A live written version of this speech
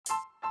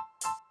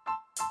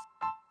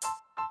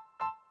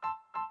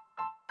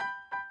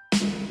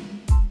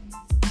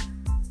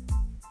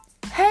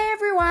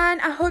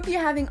I hope you're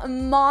having a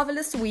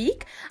marvelous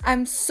week.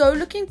 I'm so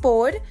looking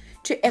forward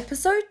to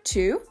episode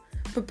 2.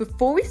 But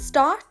before we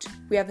start,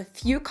 we have a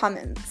few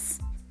comments.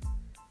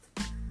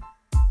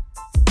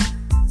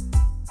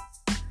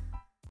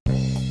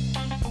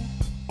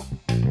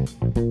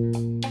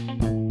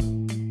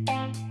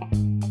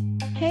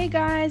 Hey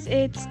guys,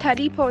 it's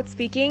Taddy Port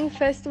speaking.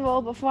 First of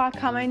all, before I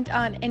comment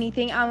on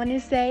anything, I want to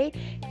say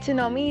to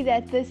Nomi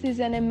that this is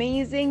an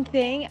amazing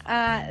thing.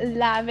 I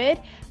love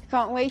it.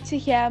 Can't wait to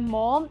hear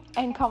more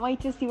and can't wait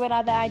to see what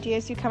other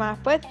ideas you come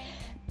up with.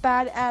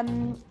 But I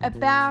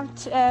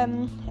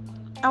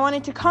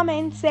wanted to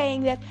comment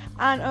saying that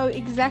I know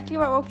exactly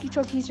what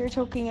walkie-talkies you're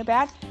talking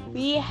about.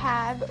 We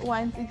have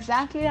ones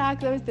exactly like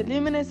those, the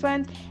luminous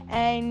ones,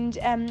 and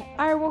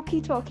our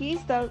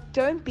walkie-talkies, though,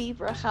 don't beep,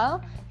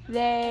 Rachel.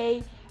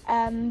 They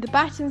the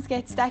buttons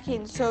get stuck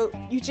in, so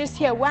you just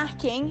hear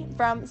whacking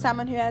from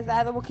someone who has the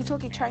other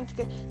walkie-talkie trying to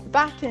get the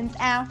buttons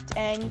out.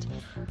 And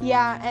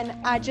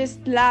I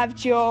just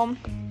loved your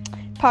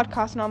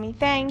podcast, Nomi.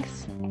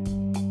 Thanks.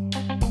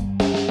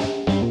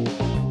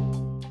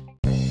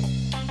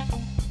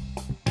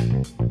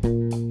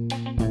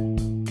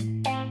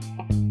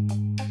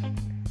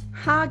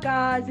 Hi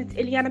guys, it's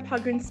Eliana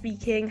Pogren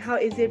speaking. How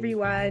is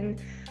everyone?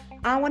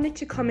 I wanted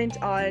to comment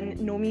on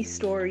Nomi's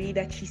story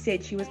that she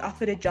said she was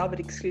offered a job at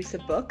Exclusive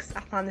Books.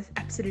 I found this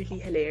absolutely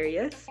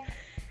hilarious.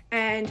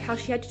 And how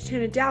she had to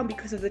turn it down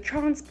because of the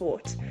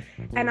transport.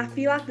 And I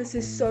feel like this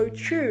is so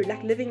true,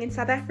 like living in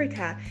South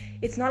Africa.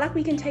 It's not like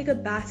we can take a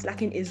bus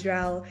like in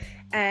Israel,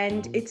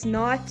 and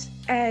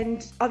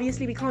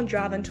obviously we can't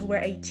drive until we're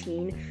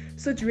 18.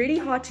 So it's really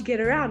hard to get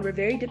around. We're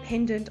very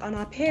dependent on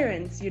our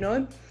parents, you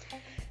know?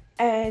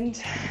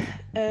 And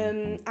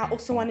I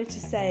also wanted to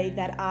say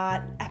that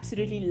I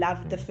absolutely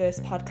loved the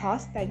first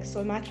podcast. Thanks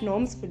so much,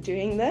 Norms, for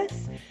doing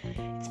this.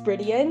 It's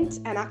brilliant,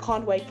 and I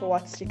can't wait for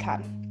what's to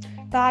come.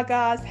 Bye,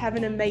 guys. Have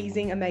an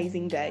amazing,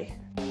 amazing day.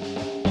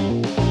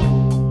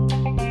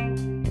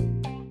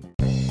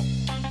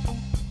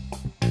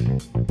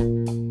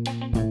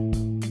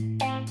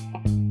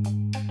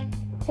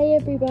 Hey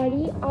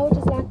everybody, I would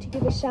just like to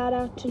give a shout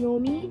out to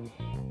Nomi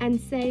and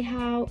say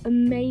how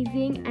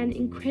amazing and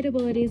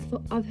incredible it is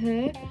of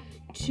her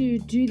to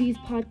do these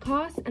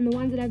podcasts, and the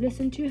ones that I've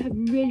listened to have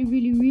really,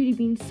 really, really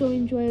been so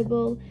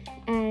enjoyable,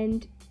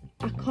 and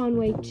I can't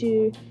wait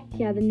to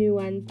hear the new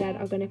ones that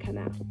are going to come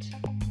out.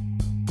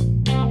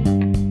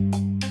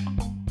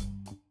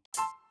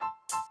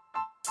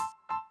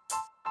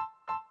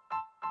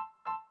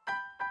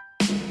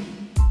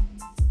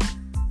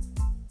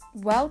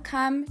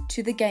 Welcome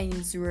to the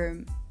games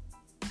room.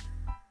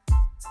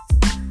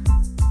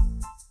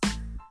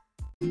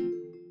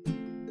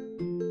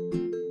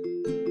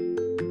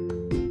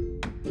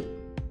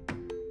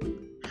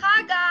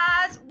 Hi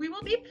guys, we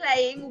will be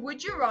playing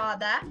Would You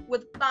Rather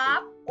with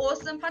 5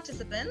 awesome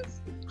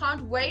participants.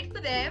 Can't wait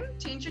for them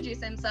to introduce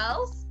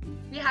themselves.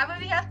 We have over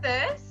here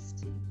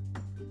first.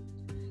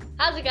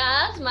 How's it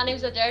guys? My name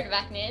is Jared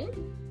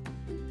Vaknin.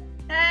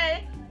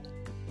 Hey.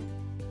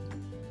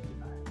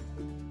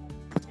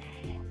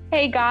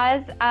 Hey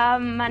guys,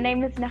 my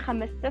name is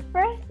Nechama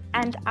Sifris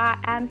and I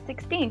am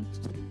 16.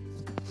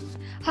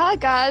 Hi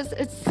guys,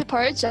 it's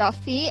Sephora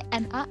Jaffe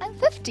and I am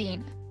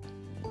 15.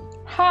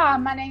 Hi,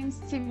 my name's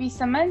Tivi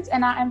Simmons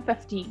and I am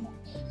 15.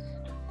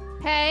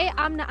 Hey,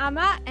 I'm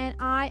Naama and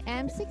I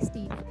am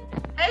 16.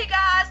 Hey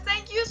guys,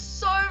 thank you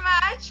so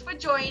much for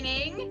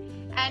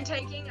joining and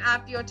taking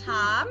up your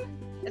time.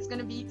 It's going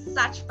to be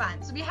such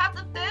fun. So we have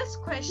the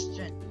first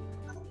question.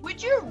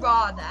 Would you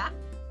rather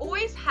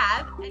always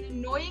have an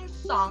annoying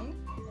song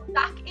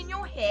stuck in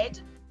your head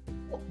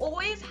or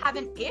always have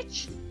an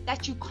itch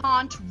that you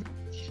can't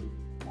reach?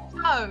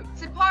 So,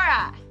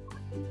 Sephora,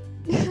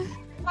 can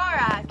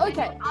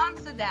you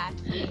answer that?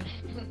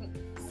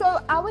 So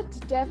I would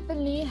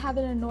definitely have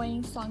an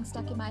annoying song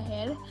stuck in my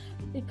head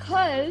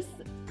because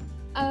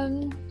I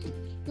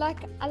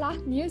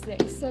like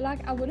music, so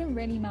I wouldn't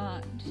really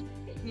mind.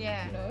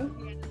 Yeah. You know?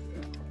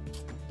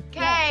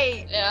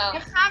 Okay. Yeah.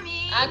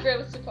 Nechami. I agree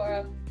with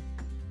Sephora.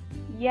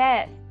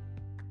 Yes.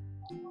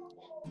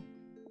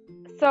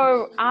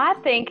 So I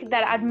think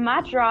that I'd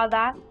much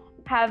rather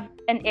have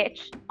an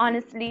itch,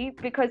 honestly,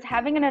 because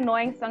having an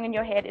annoying song in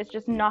your head is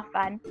just not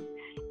fun.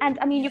 And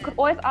I mean, you could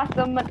always ask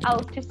someone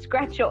else to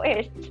scratch your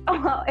itch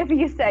if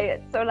you say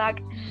it. So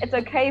it's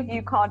okay if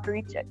you can't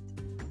reach it.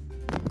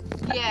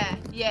 Yeah.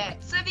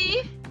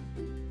 Sivi?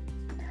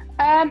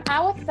 I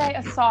would say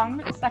a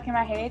song stuck in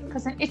my head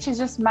because an itch is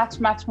just much,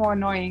 much more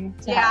annoying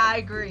to have. I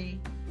agree.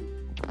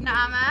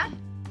 Naama?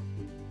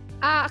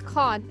 I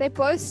can't. They're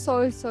both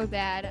so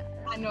bad.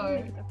 I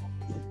know.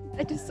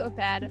 They're just so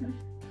bad.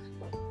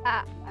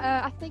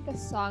 I think a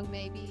song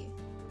maybe.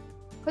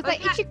 Because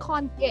the itch you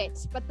can't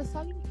get, but the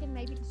song you can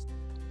maybe just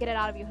get it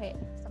out of your head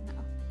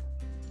somehow.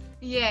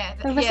 Yeah.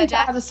 Listen to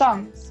other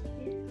songs.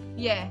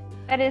 Yeah.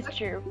 That is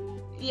true.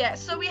 Yeah,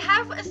 so we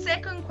have a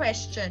second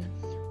question.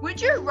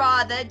 Would you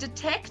rather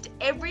detect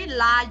every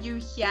lie you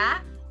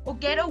hear or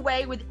get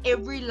away with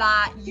every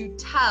lie you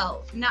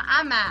tell?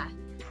 Naama.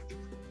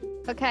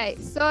 Okay,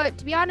 so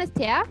to be honest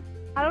here,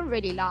 I don't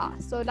really lie,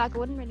 so like it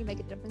wouldn't really make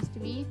a difference to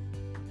me.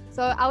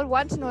 So I would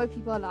want to know if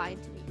people are lying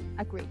to me,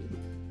 like really.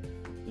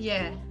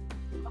 Yeah.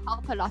 It'll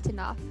help a lot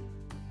enough.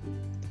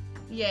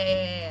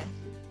 Yeah.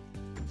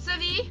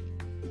 Civi?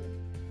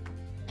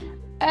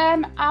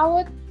 I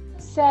would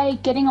say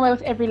getting away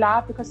with every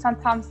lie, because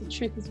sometimes the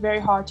truth is very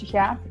hard to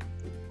hear.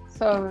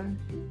 So,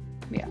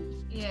 Yeah.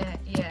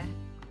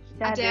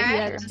 That is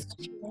Darren?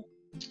 true.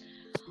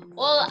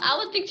 Well, I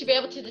would think to be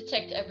able to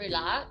detect every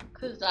lie,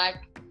 because like,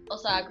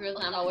 also I agree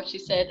with Hannah what she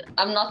said.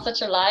 I'm not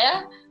such a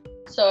liar,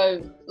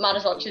 so might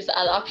as well choose the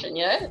other option,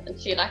 you know, and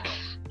see like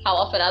how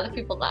often other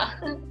people lie.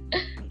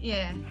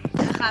 Yeah.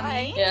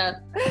 Khami? Yeah.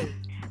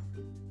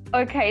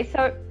 Okay,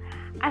 so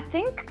I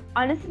think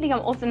honestly I'm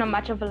also not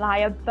much of a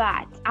liar,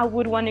 but I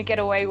would want to get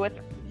away with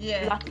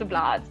Yeah. lots of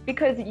lies,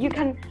 because you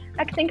can,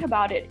 like, think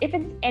about it. If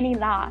it's any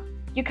lie,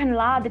 you can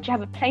lie that you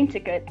have a plane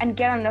ticket and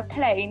get on a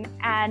plane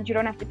and you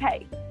don't have to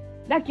pay.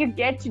 Like, you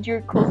get to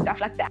do cool stuff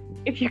like that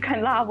if you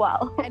can lie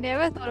well. I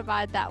never thought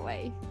about it that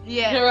way.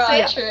 Yeah. You're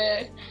right, Sis?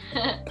 true.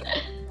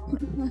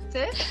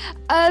 Sis?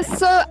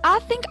 So I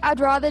think I'd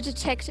rather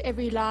detect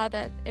every lie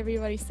that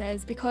everybody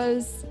says,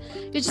 because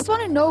you just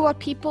want to know what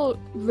people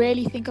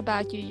really think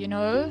about you, you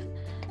know?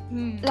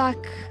 Mm.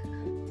 Like,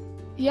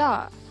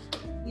 yeah.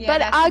 Yeah, But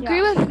that's- I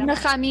agree with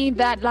Nakhami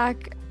that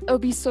like it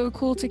would be so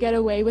cool to get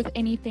away with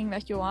anything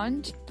that you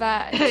want,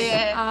 but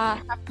Yeah. I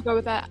have to go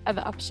with that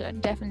other option,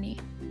 definitely.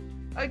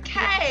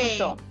 Okay.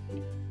 Sure.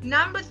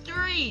 Number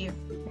 3.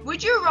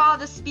 Would you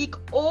rather speak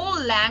all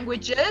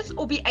languages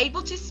or be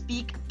able to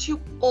speak to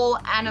all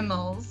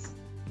animals?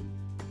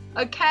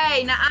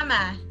 Okay,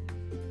 Naama.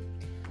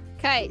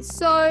 Okay,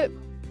 so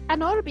I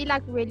know it'd be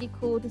like really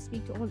cool to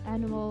speak to all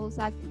animals,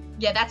 like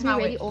Yeah, that's it'd be my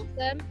really wish.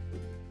 awesome.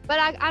 But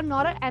like I'm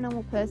not an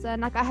animal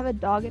person. Like I have a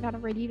dog and I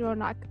really don't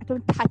like I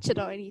don't touch it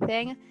or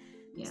anything.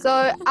 Yeah.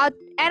 So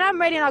I'm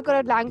really not good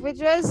at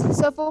languages.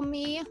 So for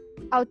me,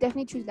 I would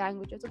definitely choose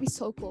languages. It'd be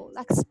so cool.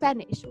 Like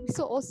Spanish would be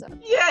so awesome.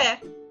 Yeah.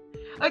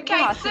 Okay,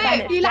 Yeah, Sis.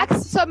 Spanish. You're like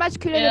so much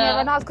cooler than Yeah.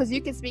 everyone else because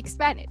you can speak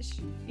Spanish.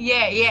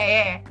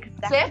 Yeah.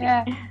 Sis?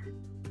 yeah.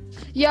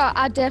 Yeah,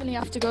 I definitely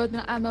have to go with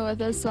Naama with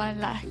this one.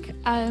 Like,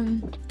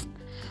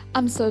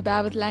 I'm so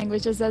bad with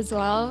languages as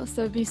well,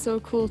 so it'd be so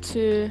cool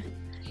to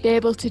be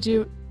able to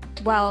do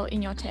well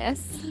in your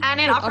tests. And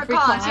in With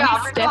Afrikaans. Yeah,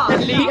 Afrikaans.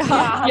 definitely.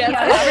 Yeah,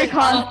 Yes,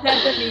 Afrikaans,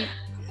 definitely.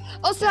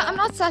 Also, I'm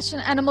not such an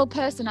animal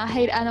person. I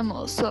hate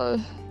animals, so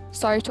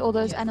sorry to all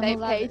those animal Same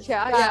lovers. page,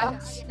 yeah.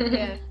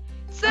 Yeah.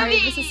 Sorry,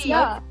 this is Civi.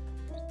 Smoke.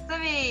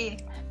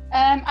 Civi.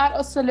 I'd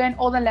also learn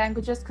all the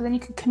languages, because then you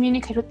can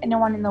communicate with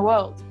anyone in the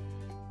world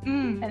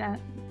Mm. and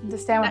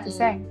understand what they're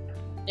saying.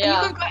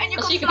 Yeah. And you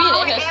Also, can you could be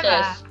fly an air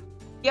wherever. hostess.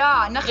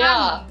 Yeah, Nakhami.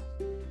 Yeah.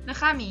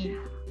 Nakhami.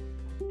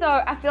 So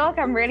I feel like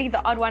I'm really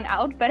the odd one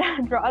out, but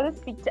I'd rather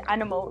speak to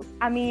animals.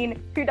 I mean,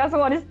 who doesn't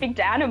want to speak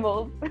to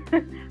animals?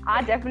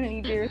 I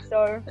definitely do.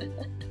 So,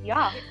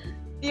 yeah.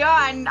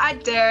 Yeah, and I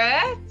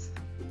dare it.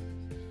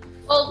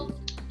 Well,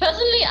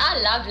 personally, I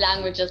love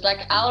languages. Like,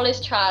 I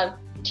always try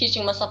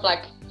teaching myself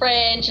like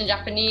French and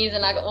Japanese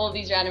and like all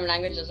these random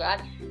languages, right?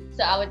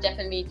 So I would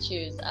definitely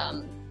choose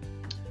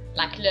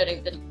like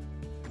learning the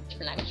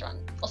different language one.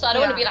 Also, I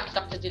don't want to be like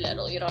Dr.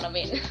 Dolittle, you know what I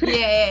mean?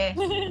 Yeah.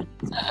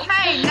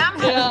 Okay,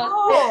 number Yeah.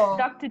 4.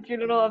 Dr.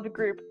 Dolittle of the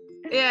group.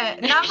 Yeah,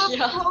 number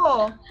Yeah.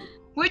 4.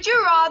 Would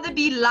you rather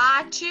be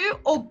lied to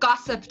or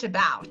gossiped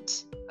about?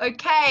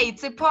 Okay,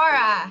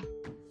 Tzipora.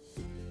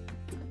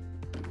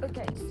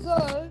 Okay,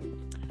 so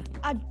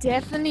I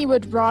definitely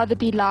would rather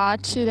be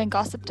lied to than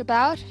gossiped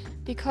about,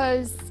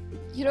 because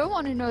you don't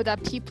want to know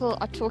that people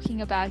are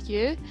talking about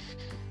you,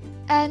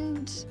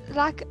 and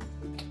like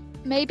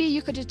maybe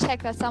you could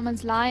detect that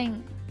someone's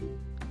lying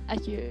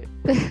at you,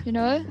 you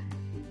know?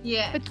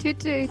 Yeah. Put two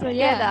together.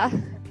 Yeah.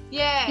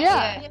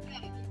 Yeah.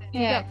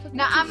 Yeah, put the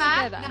two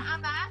Naama. together.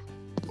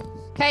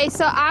 Okay,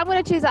 so I'm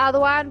gonna choose the other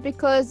one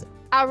because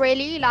I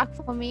really like,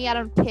 for me, I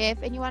don't care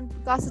if anyone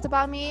gossips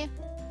about me.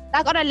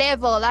 Like on a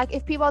level, like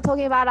if people are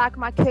talking about like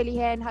my curly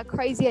hair and how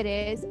crazy it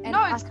is, and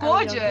No, it's like, I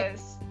really don't care.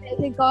 gorgeous. They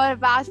can go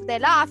about their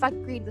life, I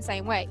agree the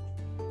same way.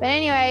 But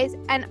anyways,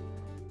 and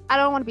I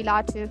don't want to be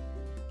lied to.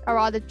 I'd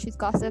rather choose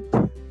gossip.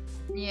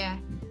 Yeah.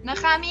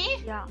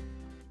 Nakhami? Yeah.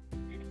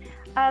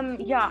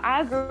 Yeah,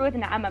 I agree with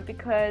Naama,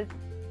 because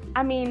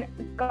I mean,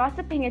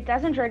 gossiping, it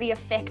doesn't really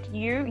affect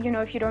you, you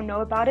know, if you don't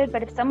know about it,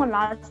 but if someone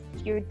lies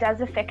to you, it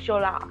does affect your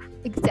life,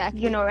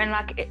 Exactly. you know, and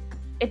like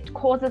it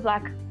causes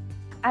like,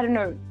 I don't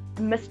know,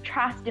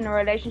 mistrust in a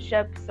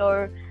relationship.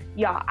 So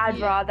yeah, I'd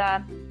Yeah.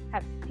 rather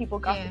have people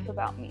gossip Yeah.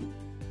 about me.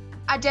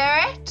 I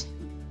dare it.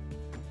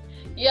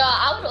 Yeah,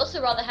 I would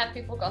also rather have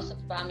people gossip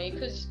about me,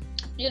 because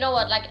you know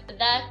what, like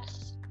that,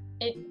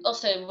 it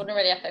also wouldn't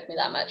really affect me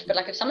that much. But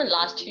like if someone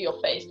lies to your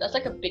face, that's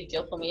like a big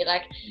deal for me.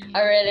 Like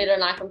I really don't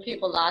like when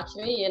people lie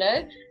to me, you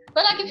know.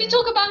 But like if you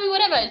talk about me,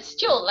 whatever, it's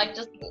chill. Like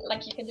just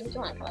like you can do what you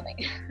want, kind of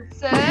thing.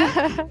 So,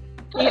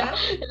 Yeah,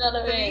 you know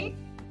what I mean?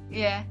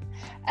 yeah.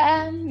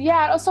 Yeah,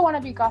 I'd also want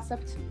to be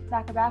gossiped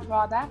like about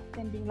rather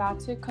than being lied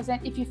to, because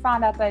then if you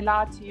find out they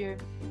lied to you,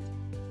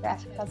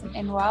 that doesn't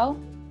end well.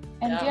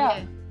 And Yeah.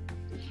 yeah,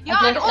 Yeah,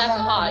 Like and it's that's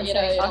also, hard, you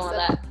know, you don't want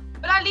that.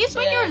 but at least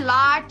when Yeah. you're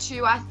lied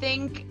to, I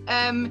think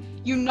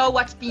you know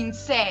what's being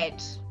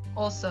said.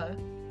 Also,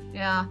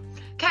 yeah.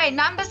 Okay,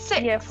 number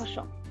 6. Yeah, for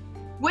sure.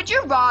 Would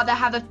you rather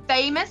have a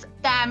famous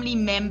family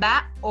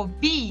member or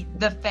be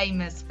the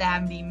famous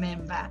family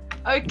member?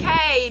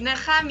 Okay,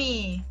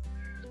 Nahami.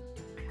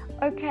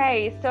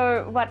 Okay,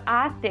 so what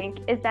I think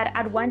is that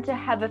I'd want to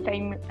have a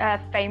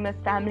famous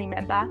family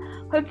member.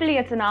 Hopefully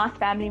it's a nice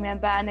family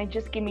member and they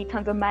just give me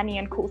tons of money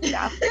and cool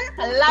stuff.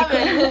 I love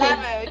it,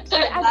 love it,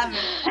 love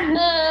it.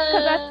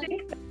 Because I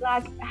think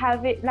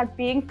that, like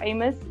being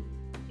famous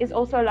is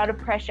also a lot of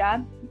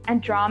pressure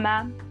and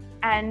drama,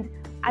 and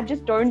I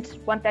just don't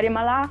want that in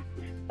my life.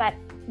 But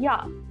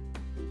yeah.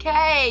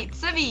 Okay,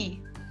 Sivi.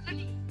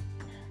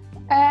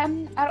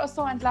 I'd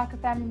also want like a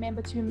family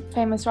member to be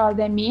famous rather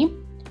than me,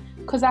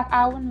 because like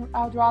I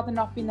would rather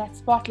not be in that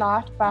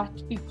spotlight,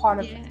 but be part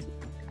of it.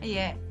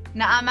 Yeah.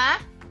 Naama?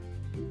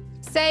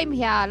 Same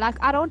here. Like,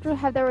 I don't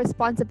have the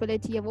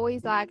responsibility of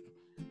always like,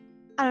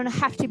 I don't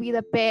have to be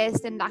the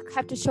best and like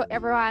have to show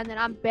everyone that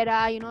I'm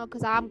better, you know,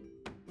 because I'm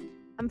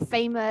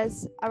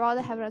famous. I'd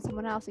rather have it on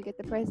someone else to get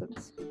the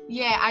presents.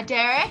 Yeah, I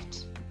dare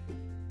it.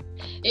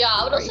 Yeah,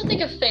 I would also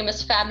think of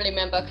famous family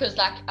member because,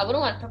 like, I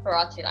wouldn't want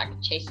paparazzi like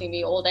chasing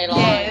me all day long.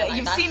 Yeah, like,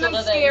 you've that seen sort them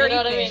of thing, scary you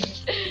know what I mean?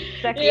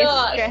 Exactly,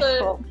 Yeah, it's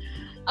stressful.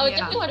 I would Yeah.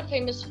 definitely want a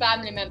famous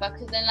family member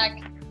because then,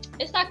 like,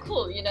 it's that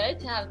cool, you know,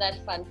 to have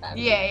that fun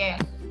family. Yeah,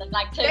 member that,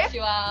 like, takes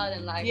you out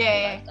and like Yeah, all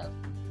yeah. that stuff.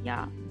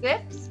 Yeah.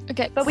 Zips?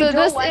 Okay, But so we don't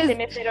this want is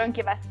them if they don't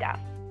give us stuff.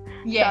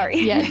 Yeah. Sorry.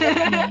 Yeah,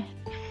 definitely.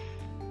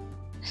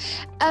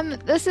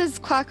 This is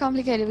quite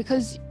complicated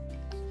because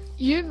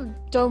you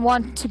don't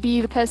want to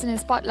be the person in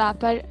the spotlight,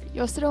 but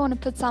you also don't want to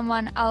put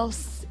someone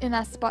else in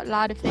that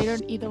spotlight if they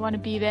don't either want to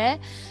be there.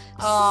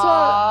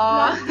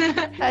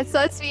 Aww. That's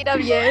so sweet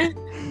of you.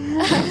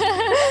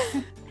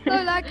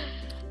 So like,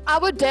 I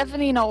would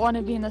definitely not want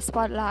to be in the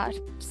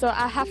spotlight. So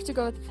I have to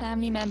go with a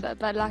family member,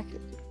 but like,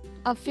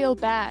 I feel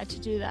bad to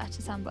do that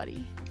to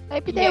somebody.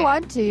 Maybe they Yeah.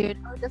 want to, you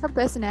know, different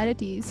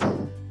personalities.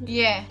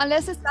 Yeah.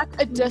 Unless it's like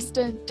a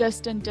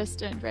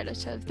distant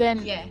relative,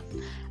 then Yeah.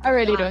 I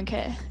really don't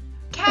care.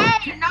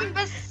 Okay,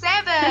 number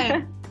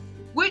 7.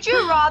 Would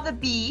you rather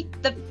be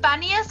the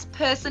funniest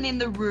person in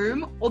the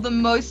room or the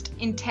most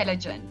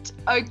intelligent?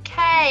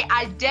 Okay,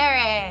 I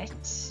dare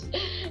it.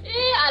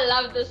 Yeah, I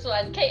love this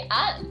one. Okay,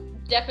 I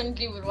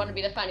definitely would want to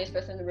be the funniest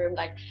person in the room.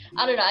 Like,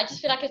 I don't know, I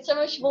just feel like it's so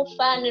much more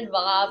fun and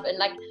vibe and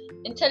like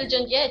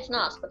intelligent. Yeah, it's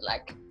nice, but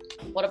like,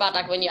 what about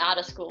like when you're out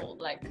of school?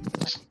 Like,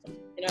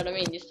 you know what I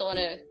mean? You still want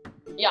to.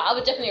 Yeah, I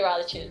would definitely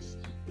rather choose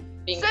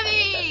being the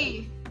funniest person.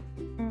 Sivi.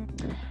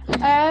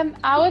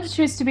 I would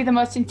choose to be the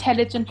most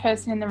intelligent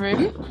person in the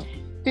room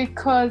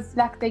because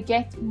like they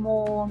get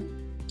more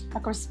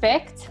like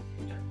respect.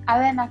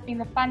 And then like being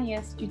the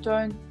funniest,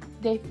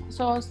 they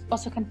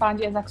also can find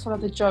you as like sort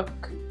of the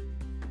joke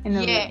in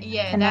the Yeah, room.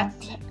 yeah, And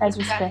that's not as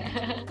respect.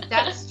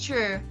 that's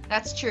true.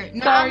 That's true.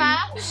 Nama?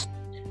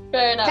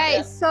 Fair enough. Okay,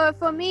 Yeah. so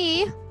for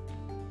me,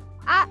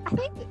 I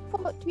think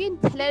to be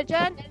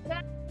intelligent,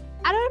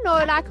 I don't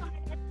know, like,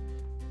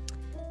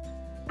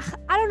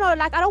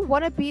 I don't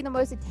want to be the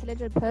most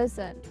intelligent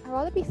person. I'd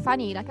rather be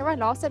funny. Like, everyone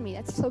laughs at me.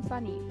 That's so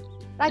funny.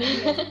 Like,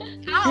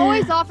 I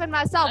always laugh at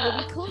myself. It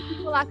would be cool if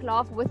people, like,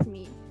 laugh with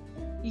me.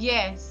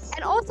 Yes.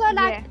 And also,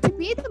 like, to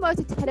be the most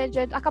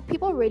intelligent, like, are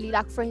people really,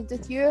 like, friends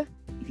with you?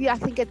 If you, like,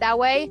 think it that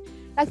way?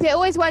 Like, they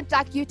always want,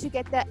 like, you to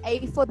get the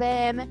A for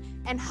them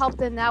and help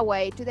them that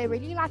way. Do they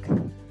really, like,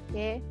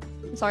 care?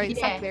 Sorry, it's,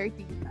 Yeah. like, very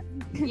deep.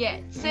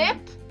 Yeah. Sip?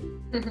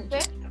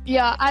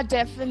 Yeah, I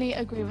definitely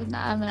agree with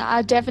Naama.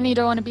 I definitely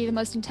don't want to be the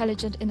most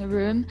intelligent in the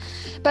room.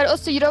 But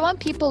also, you don't want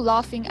people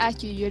laughing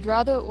at you. You'd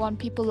rather want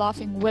people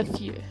laughing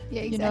with you.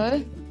 Yeah, You exactly.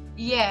 know?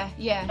 Yeah,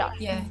 yeah,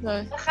 yeah.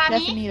 So, Khani?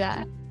 definitely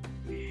that.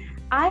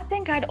 I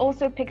think I'd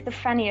also pick the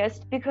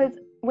funniest because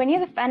when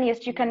you're the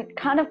funniest, you can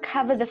kind of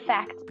cover the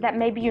fact that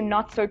maybe you're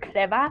not so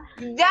clever.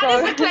 That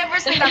is the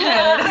cleverest thing I've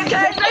heard.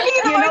 Okay, maybe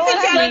you're the You know most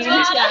what I mean?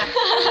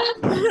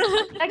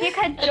 intelligent. Like you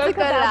can That's a joke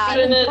good about laugh.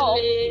 being dull.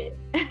 Definitely.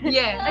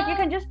 Yeah, Like you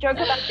can just joke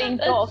about being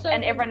That's dull so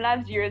and good. everyone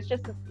loves you. It's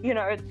just, you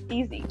know, it's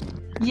easy.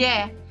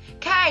 yeah.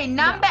 Okay,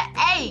 number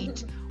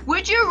 8.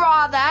 Would you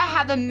rather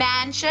have a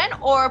mansion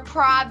or a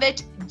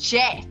private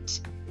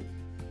jet?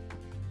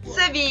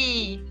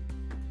 Sivi.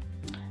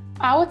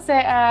 I would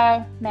say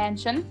a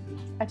mansion.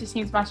 That just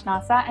seems much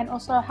nicer. And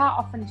also, how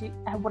often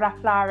would I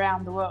fly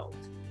around the world?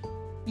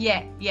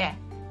 Yeah, yeah.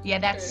 Yeah,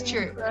 that's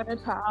true.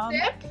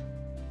 Sip?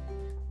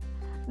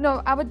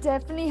 No, I would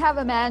definitely have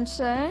a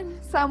mansion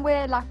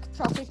somewhere like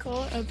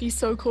tropical. It would be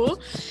so cool.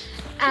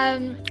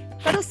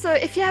 But also,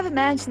 if you have a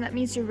mansion, that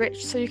means you're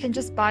rich, so you can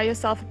just buy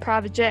yourself a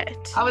private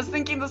jet. I was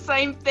thinking the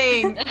same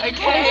thing. It's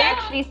Okay.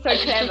 actually so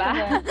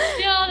clever.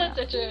 Yeah, that's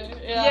so true.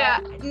 Yeah.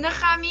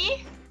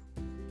 Nahami?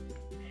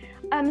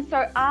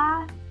 So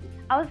I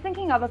was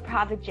thinking of a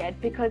private jet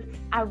because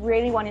I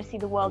really want to see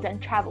the world and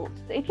travel.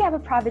 So if you have a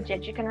private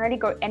jet, you can really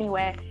go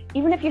anywhere,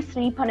 even if you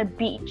sleep on a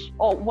beach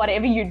or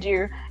whatever you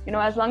do, you know,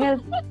 as long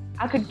as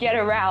I could get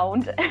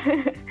around,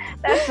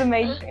 That's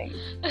amazing.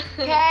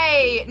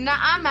 Okay,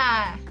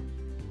 Naama.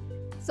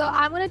 So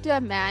I'm gonna do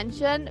a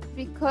mansion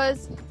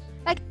because,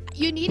 like,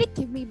 you need to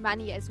give me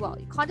money as well.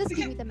 You can't just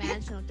give me the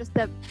mansion or just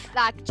the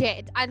like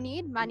jet. I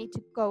need money to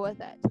go with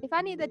it. If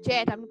I need the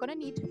jet, I'm gonna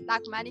need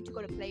like money to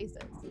go to places.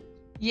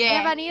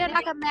 Yeah. If I need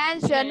like a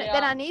mansion, Yeah.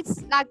 then I need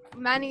like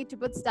money to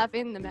put stuff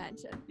in the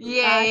mansion.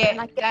 Yeah, yeah,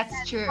 Like that's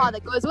a true. car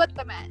that goes with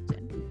the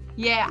mansion.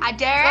 Yeah, I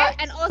dare it.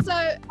 And also,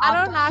 I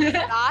don't like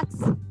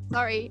flats.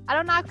 Sorry, I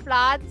don't like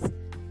flats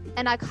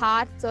and like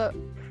hearts. So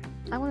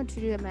I want to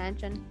do a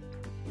mansion.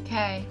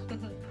 Okay.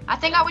 I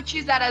think I would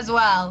choose that as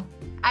well.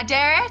 I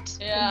dare it.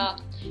 Yeah.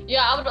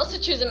 Yeah, I would also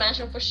choose a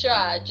mansion for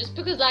sure. Just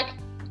because, like,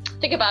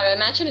 think about it, a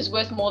mansion is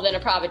worth more than a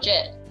private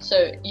jet.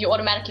 So you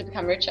automatically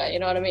become richer, you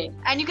know what I mean?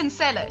 And you can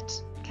sell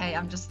it. Okay,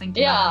 I'm just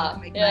thinking. Yeah, how to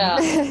make yeah.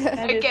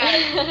 money.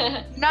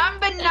 Okay.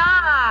 Number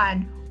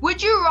 9.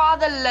 Would you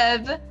rather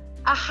live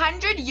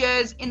 100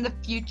 years in the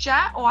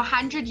future or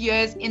 100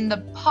 years in the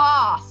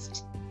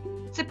past?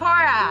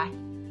 Sephora.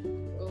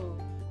 Ooh.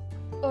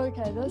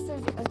 Okay, this is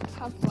a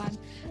tough one.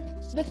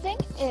 The thing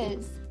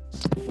is,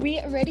 we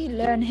already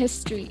learn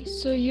history,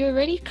 so you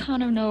already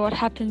kind of know what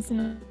happens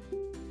in.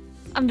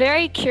 I'm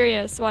very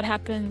curious what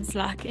happens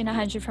like in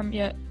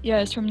 100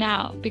 years from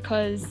now,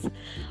 because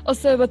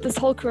also with this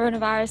whole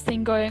coronavirus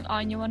thing going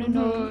on, you want to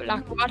know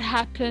like what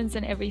happens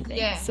and everything.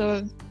 Yeah.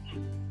 So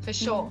For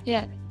sure.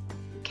 yeah.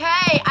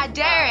 Okay, I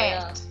dare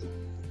Yeah. it.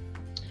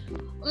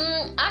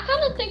 I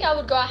kind of think I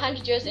would go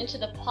 100 years into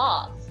the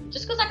past.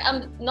 Just because, like,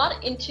 I'm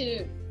not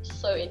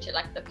so into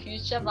like the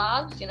future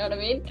vibes, you know what I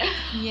mean?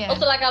 Yeah.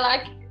 Also, like,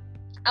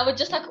 I would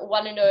just like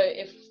want to know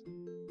if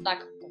like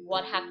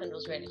what happened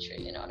was really true,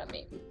 you know what I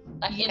mean?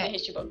 Like in Yeah. the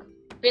history book.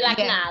 Be like,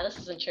 Yeah. nah, this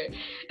isn't true.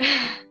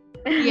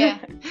 Yeah.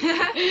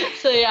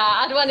 So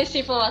yeah, I'd want to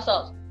see for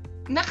myself.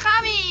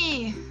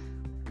 Nakami.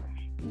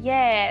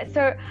 Yeah,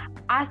 so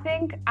I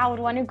think I would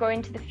want to go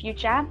into the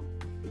future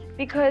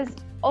because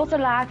also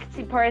like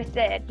Sephora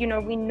said, you know,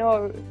 we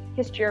know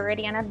history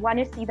already and I'd want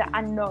to see the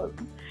unknown,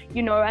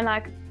 you know, and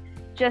like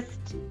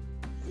just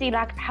see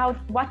like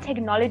what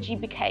technology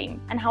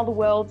became and how the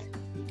world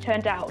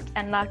turned out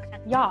and like,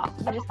 yeah,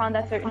 I just found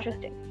that so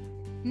interesting.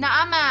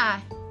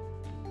 Naama.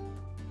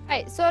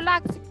 Right, so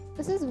like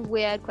this is a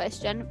weird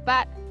question,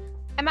 but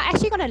am I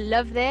actually gonna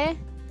live there?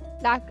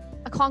 Like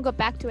I can't go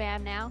back to where I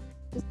am now.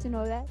 Just to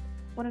know that.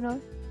 Wanna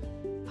know?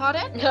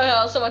 Pardon? No, I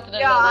also wanted to know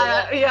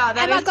Yeah, that. yeah,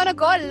 that Am I is. gonna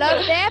go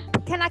live there?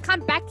 Can I come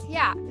back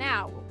here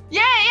now?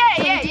 Yeah.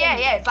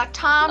 It's like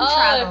time Oh,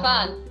 travel.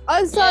 fun.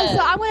 Oh, so Yeah.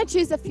 I'm gonna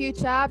choose the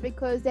future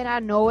because then I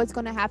know what's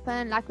gonna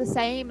happen. Like the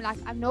same, like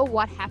I know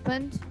what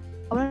happened.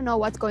 I wanna know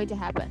what's going to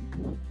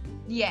happen.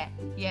 Yeah.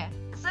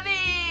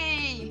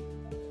 Savi.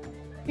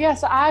 Yeah,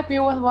 so I agree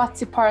with what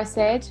Sephora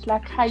said,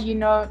 like how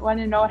want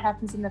to know what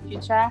happens in the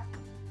future.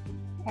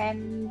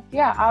 And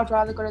yeah, I would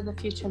rather go to the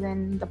future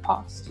than the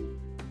past.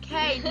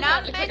 Okay, Looks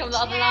number like I'm the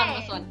other line on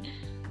this 10.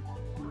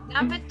 one.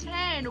 Number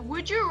 10.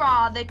 Would you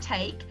rather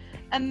take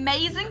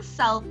amazing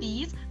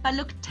selfies but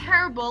look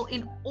terrible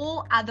in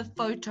all other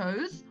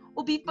photos,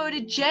 or be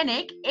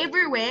photogenic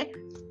everywhere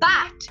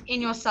but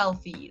in your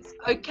selfies?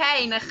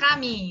 Okay,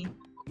 Nakami.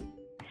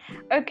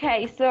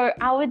 Okay, so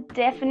I would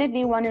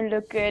definitely want to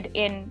look good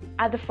in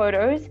other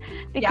photos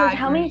because I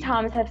how many agree.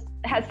 times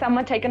has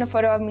someone taken a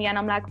photo of me and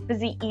I'm like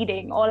busy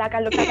eating or like I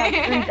look like I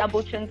have 3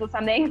 double chins or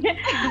something.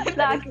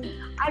 Like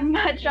I'd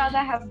much rather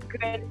have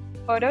good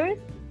photos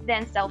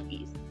than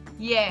selfies.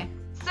 Yeah.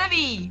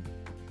 Savi.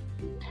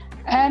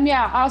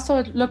 Yeah, I also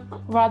would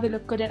rather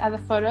look good in other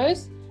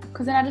photos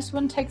because then I just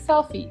wouldn't take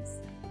selfies.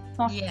 It's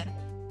not- Yeah.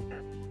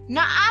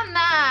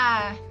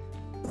 Naama.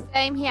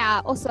 Same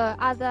here. Also,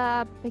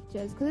 other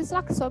pictures because there's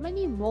like so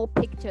many more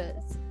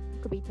pictures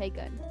could be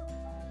taken.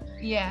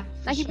 Yeah.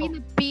 Like for you'd be sure.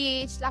 in the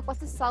beach. Like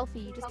what's a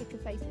selfie? You just get your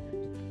face in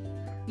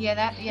it. Yeah,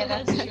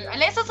 that's true.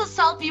 Unless it's a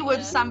selfie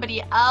with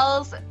somebody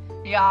else.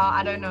 Yeah,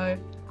 I don't know.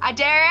 I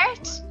dare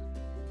it.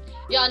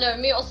 Yeah, no,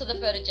 me also the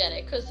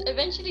photogenic, because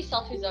eventually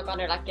selfies are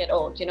gonna like get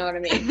old, you know what I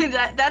mean?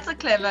 That's a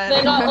clever.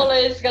 They're not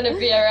always gonna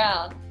be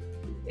around.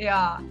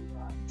 Yeah.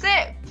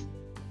 Sip.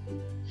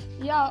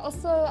 Yeah,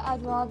 also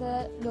I'd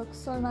rather look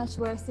so much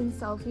worse in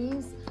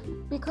selfies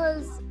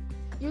because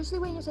usually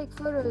when you take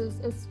photos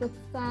it's with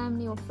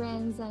family or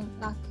friends and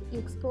like you're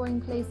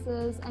exploring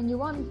places and you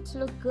want to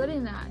look good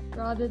in that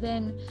rather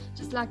than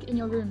just like in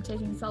your room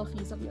taking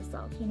selfies of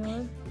yourself, you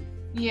know?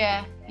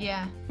 Yeah,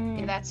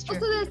 that's true.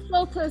 Also there's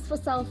filters for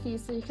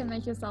selfies so you can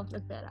make yourself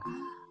look better.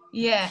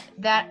 Yeah.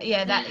 Yeah,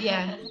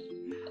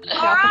 for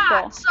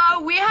Alright,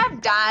 so we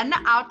have done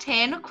our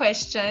 10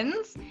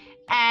 questions.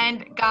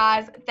 And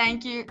guys,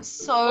 thank you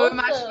so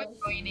much for Awesome.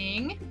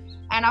 joining.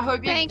 And I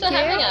hope Thank For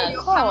having you. us.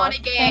 you'll come on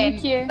again.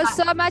 Thank you. It was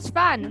so much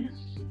fun.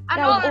 I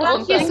That was know.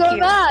 awesome. Thank you so Thank you.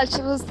 much.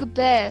 It was the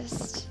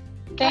best.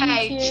 Okay,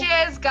 Thank you.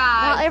 cheers,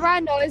 Now guys.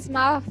 everyone knows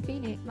my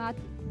feeling,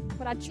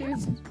 what I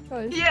chose.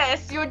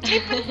 Yes, your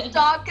deepest,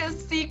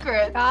 darkest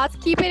secret. Guys,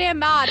 keep it in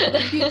mind for the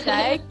future.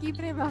 Eh? Keep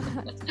it in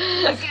mind.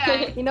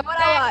 Okay. You know what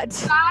I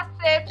want. Bye,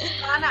 Sip.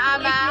 Bye,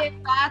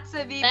 Naama. Bye,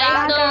 Savi.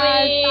 Thanks, Bye,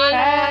 Nomi.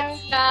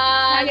 guys.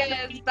 Bye. Bye,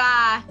 guys.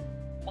 Bye.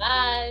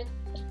 Bye.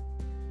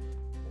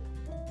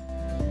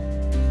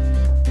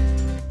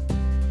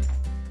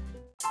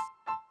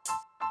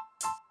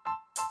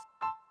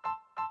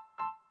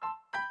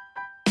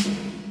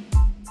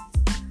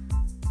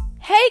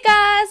 Hey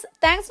guys,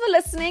 thanks for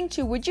listening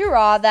to Would You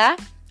Rather.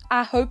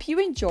 I hope you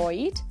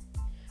enjoyed.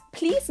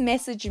 Please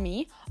message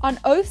me on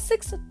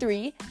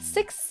 063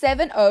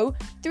 670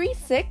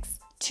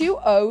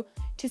 3620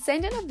 to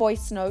send in a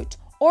voice note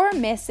or a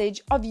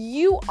message of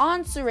you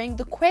answering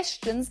the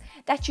questions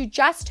that you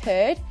just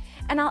heard,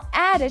 and I'll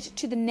add it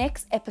to the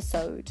next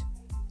episode.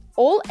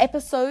 All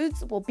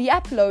episodes will be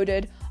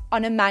uploaded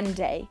on a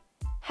Monday.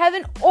 Have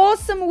an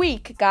awesome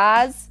week,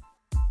 guys.